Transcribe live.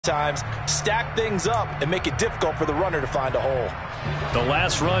times, stack things up and make it difficult for the runner to find a hole. The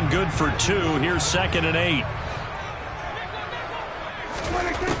last run good for 2. Here's 2nd and 8.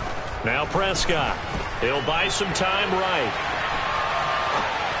 Now Prescott. He'll buy some time right.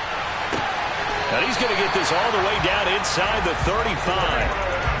 And he's going to get this all the way down inside the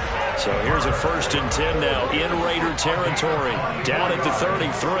 35. So here's a 1st and 10 now in Raider territory. Down at the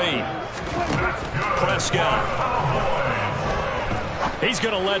 33. Prescott. He's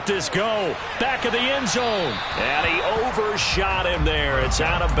going to let this go. Back of the end zone. And he overshot him there. It's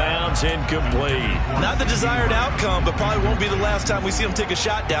out of bounds, incomplete. Not the desired outcome, but probably won't be the last time we see him take a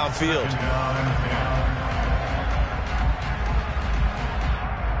shot downfield.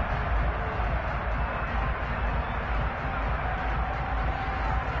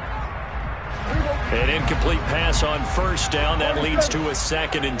 An incomplete pass on 1st down. That leads to a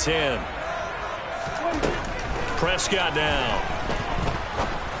 2nd and 10. Prescott now.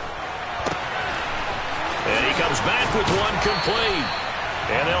 And he comes back with one complete.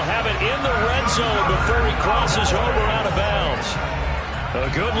 And they'll have it in the red zone before he crosses over out of bounds. A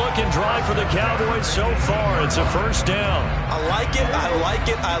good-looking drive for the Cowboys so far. It's a 1st down. I like it, I like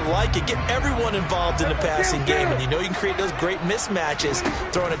it, I like it. Get everyone involved in the passing game, and you know you can create those great mismatches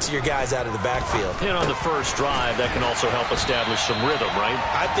throwing it to your guys out of the backfield. And on the first drive, that can also help establish some rhythm, right?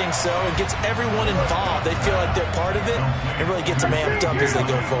 I think so. It gets everyone involved. They feel like they're part of it and really gets them amped up as they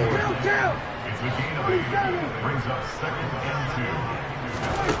go forward. The gain of 8 brings up 2nd and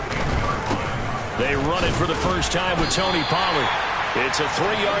 2. They run it for the first time with Tony Pollard. It's a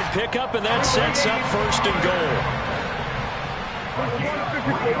 3-yard pickup, and that sets up 1st and goal.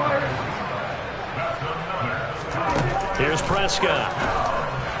 Here's Prescott.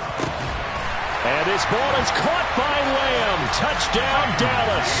 And this ball is caught by Lamb. Touchdown,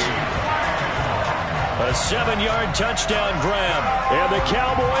 Dallas. A 7-yard touchdown grab. And the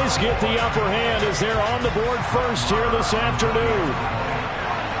Cowboys get the upper hand as they're on the board first here this afternoon.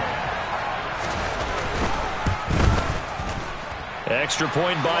 Extra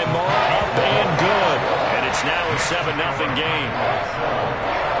point by Moore, up and good. And it's now a 7-0 game.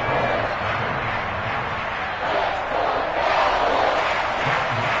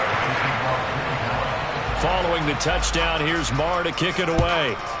 Following the touchdown, here's Moore to kick it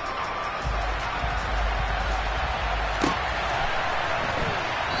away.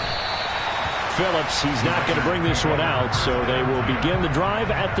 Phillips, he's not going to bring this one out, so they will begin the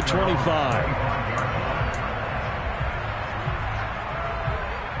drive at the 25.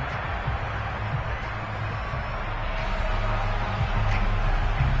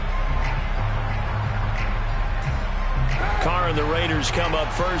 Carr and the Raiders come up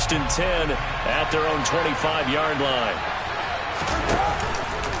 1st and 10 at their own 25-yard line.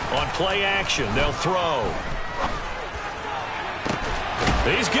 On play action, they'll throw.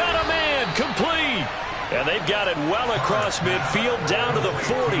 He's got a man, complete. And they've got it well across midfield down to the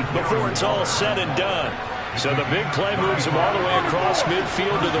 40 before it's all said and done. So the big play moves him all the way across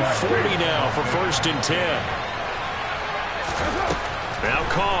midfield to the 40 now for 1st and 10. Now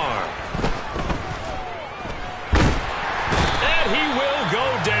Carr. And he will go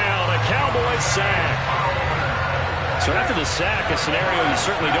down. A Cowboys sack. So after the sack, a scenario you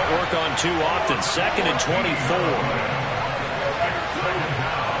certainly don't work on too often. 2nd and 24.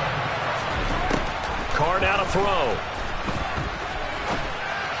 Carr now to throw.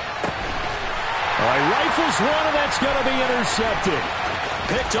 Rifles one, and that's going to be intercepted.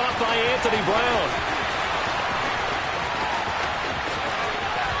 Picked off by Anthony Brown.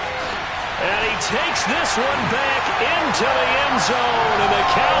 And he takes this one back into the end zone, and the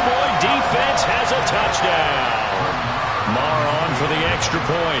Cowboy defense has a touchdown. Moore on for the extra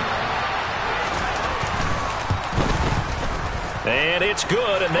point. And it's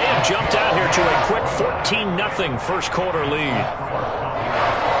good, and they have jumped out here to a quick 14-0 first quarter lead.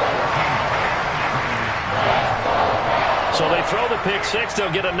 So they throw the pick six.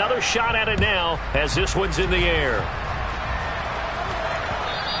 They'll get another shot at it now as this one's in the air.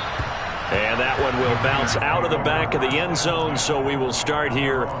 And that one will bounce out of the back of the end zone, so we will start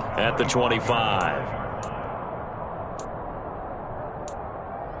here at the 25.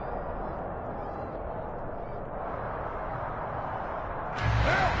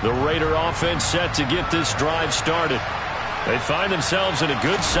 The Raider offense set to get this drive started. They find themselves in a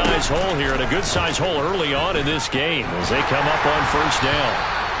good-sized hole here, and a good-sized hole early on in this game as they come up on 1st down.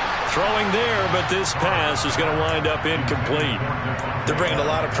 Throwing there, but this pass is going to wind up incomplete. They're bringing a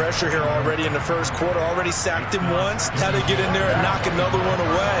lot of pressure here already in the first quarter. Already sacked him once. Now they get in there and knock another one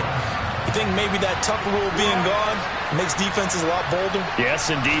away. You think maybe that Tucker rule being gone makes defenses a lot bolder? Yes,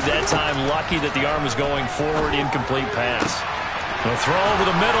 indeed. That time lucky that the arm was going forward. Incomplete pass. The throw over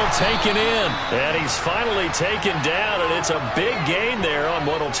the middle taken in. And he's finally taken down, and it's a big gain there on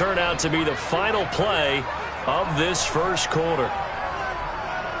what will turn out to be the final play of this first quarter.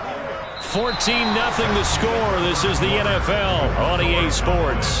 14-0 the score. This is the NFL on EA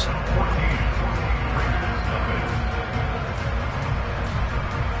Sports.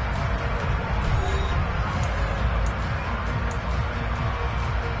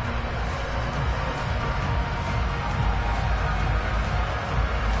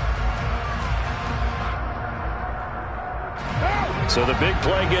 So the big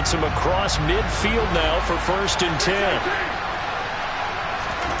play gets him across midfield now for 1st and 10.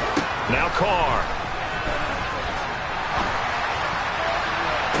 Now Carr.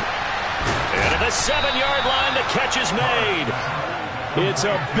 And at the 7-yard line, the catch is made. It's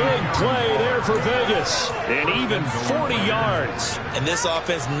a big play there for Vegas. And even 40 yards. And this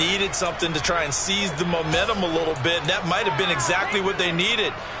offense needed something to try and seize the momentum a little bit. And that might have been exactly what they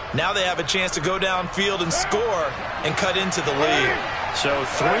needed. Now they have a chance to go downfield and score and cut into the lead. So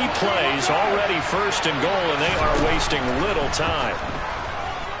 3 plays already 1st and goal, and they are wasting little time.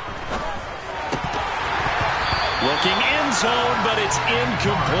 Looking end zone, but it's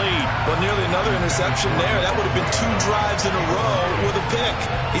incomplete. Well, nearly another interception there. That would have been 2 drives in a row with a pick.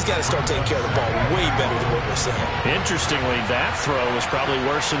 He's got to start taking care of the ball way better than what we're seeing. Interestingly, that throw was probably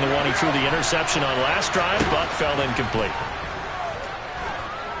worse than the one he threw the interception on last drive, but fell incomplete.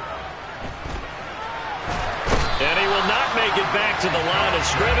 And he will not make it back to the line of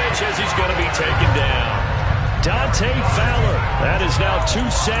scrimmage as he's going to be taken down. Dante Fowler. That is now 2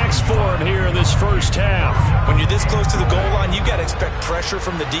 sacks for him here in this first half. When you're this close to the goal line, you've got to expect pressure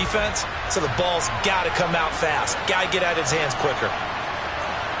from the defense. So the ball's got to come out fast. Got to get out of his hands quicker.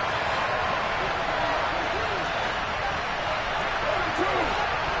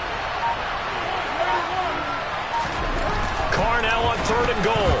 Carr now on 3rd and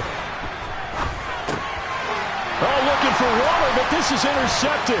goal. Oh, looking for Waller, but this is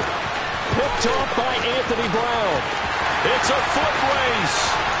intercepted. Picked off by Anthony Brown. It's a foot race.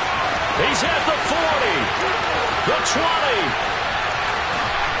 He's at the 40, the 20,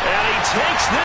 and he takes this.